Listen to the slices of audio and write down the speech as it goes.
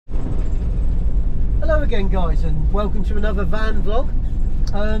Hello again guys, and welcome to another van vlog.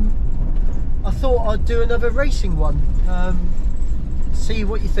 I thought I'd do another racing one, see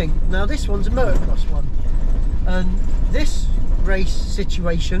what you think. Now this one's a motocross one, and this race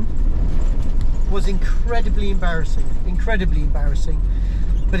situation was incredibly embarrassing,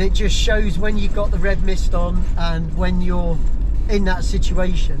 but it just shows when you've got the red mist on and when you're in that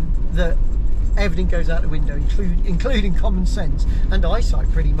situation that everything goes out the window, including common sense and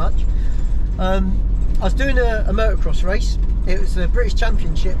eyesight pretty much. I was doing a motocross race. It was the British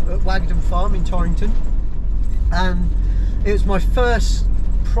Championship at Wagdon Farm in Torrington, and it was my first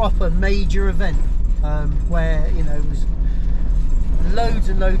proper major event, where, you know, it was loads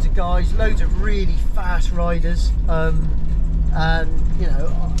and loads of guys, loads of really fast riders, and you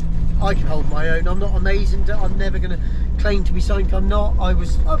know, I can hold my own. I'm not amazing, I'm never going to claim to be something I'm not. I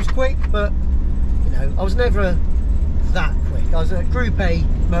was quick, but you know, I was never that quick. I was a Group A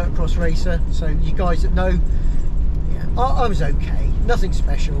motocross racer, so you guys that know, yeah, I was okay, nothing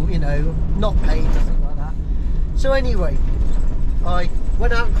special, you know, not paid, nothing like that. So anyway, I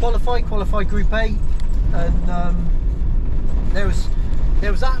went out and qualified Group A, and there was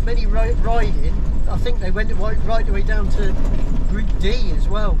that many riding. I think they went right the way down to Group D as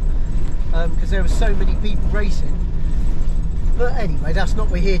well, because there were so many people racing. But anyway, that's not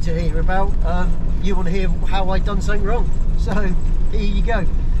what we're here to hear about. You want to hear how I done something wrong, so here you go.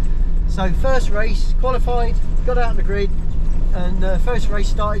 So first race, qualified, got out on the grid, and first race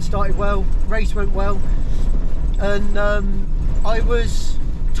started well, race went well, and I was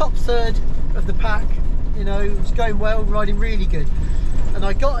top third of the pack. You know, it was going well, riding really good, and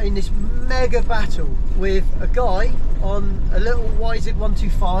I got in this mega battle with a guy on a little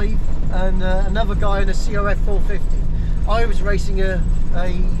YZ125 and another guy on a CRF 450. I was racing a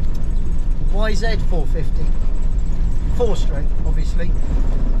YZ 450, 4-stroke obviously,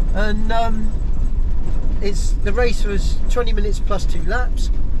 and the race was 20 minutes plus 2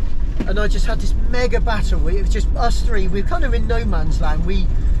 laps, and I just had this mega battle. It was just us three. We were kind of in no man's land. We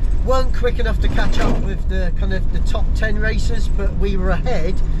weren't quick enough to catch up with the kind of the top 10 racers, but we were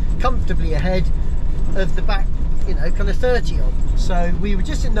ahead, comfortably ahead of the back, you know, kind of 30 odd. So we were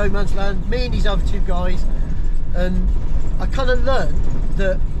just in no man's land, me and these other two guys, and I kind of learned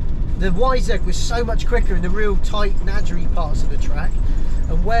that the YZ was so much quicker in the real tight nadgery parts of the track,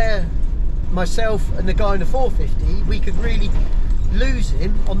 and where myself and the guy in the 450, we could really lose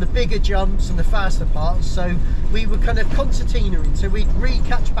him on the bigger jumps and the faster parts. So we were kind of concertinaing, so we'd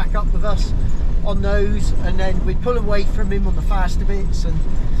catch back up with us on those, and then we'd pull away from him on the faster bits. And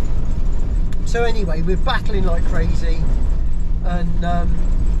so anyway, we're battling like crazy, and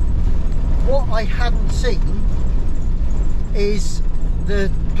what I hadn't seen is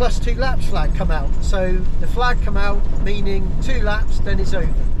the plus 2 laps flag come out. So the flag come out meaning 2 laps, then it's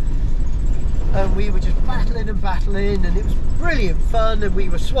over. And we were just battling, and it was brilliant fun, and we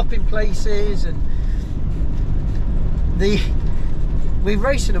were swapping places, and we're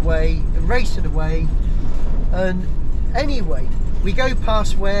racing away, and anyway, we go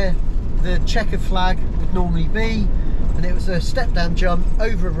past where the checkered flag would normally be, and it was a step down jump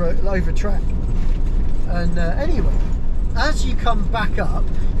over track. And anyway, as you come back up,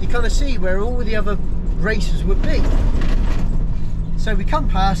 you kind of see where all the other racers would be. So we come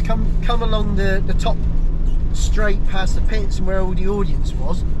along the top straight past the pits and where all the audience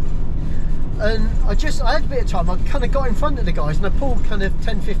was, and I had a bit of time. I kind of got in front of the guys, and I pulled kind of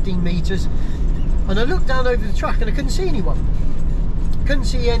 10-15 meters, and I looked down over the track and I couldn't see anyone. Couldn't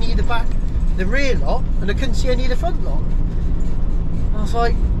see any of the rear lot, and I couldn't see any of the front lot. I was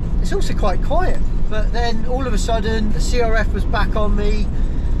like, it's also quite quiet. But then all of a sudden the CRF was back on me,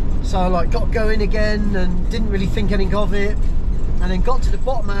 so I like got going again and didn't really think anything of it, and then got to the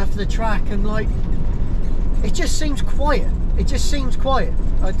bottom half of the track, and like, it just seems quiet. It just seems quiet.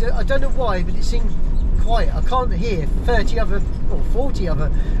 I don't know why, but it seems quiet. I can't hear 30 other or 40 other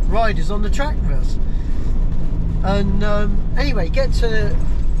riders on the track with us. And anyway, get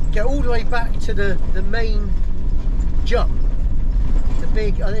all the way back to the main jump, the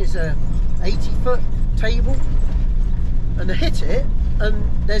big, I think it's a 80-foot table, and I hit it,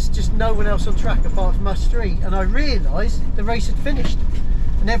 and there's just no one else on track apart from us three, and I realised the race had finished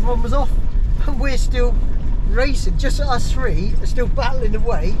and everyone was off, and we're still racing. Just us three are still battling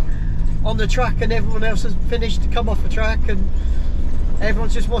away on the track, and everyone else has finished to come off the track, and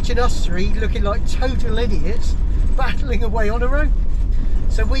everyone's just watching us three looking like total idiots battling away on our own.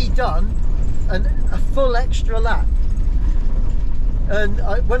 So we done a full extra lap, and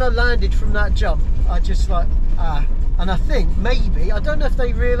when I landed from that jump, I just like, and I think maybe, I don't know if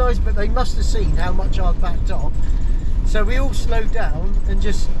they realised, but they must have seen how much I'd backed off. So we all slowed down and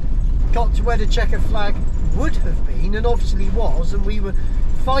just got to where the checkered flag would have been, and obviously was, and we were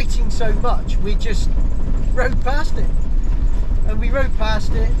fighting so much we just rode past it. And we rode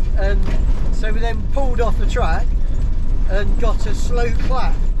past it, and so we then pulled off the track and got a slow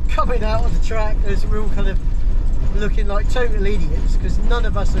clap coming out of the track as we were all kind of looking like total idiots because none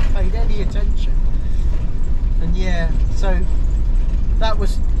of us had paid any attention. And yeah, so that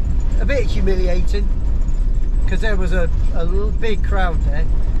was a bit humiliating because there was a big crowd there.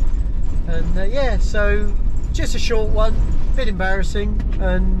 And yeah, so just a short one, bit embarrassing,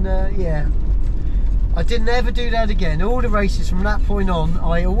 and yeah, I didn't ever do that again. All the races from that point on,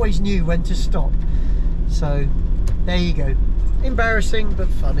 I always knew when to stop. So there you go, embarrassing but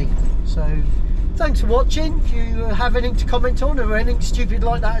funny. So thanks for watching. If you have anything to comment on or anything stupid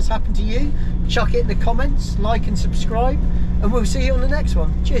like that has happened to you, chuck it in the comments, like and subscribe, and we'll see you on the next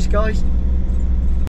one. Cheers guys.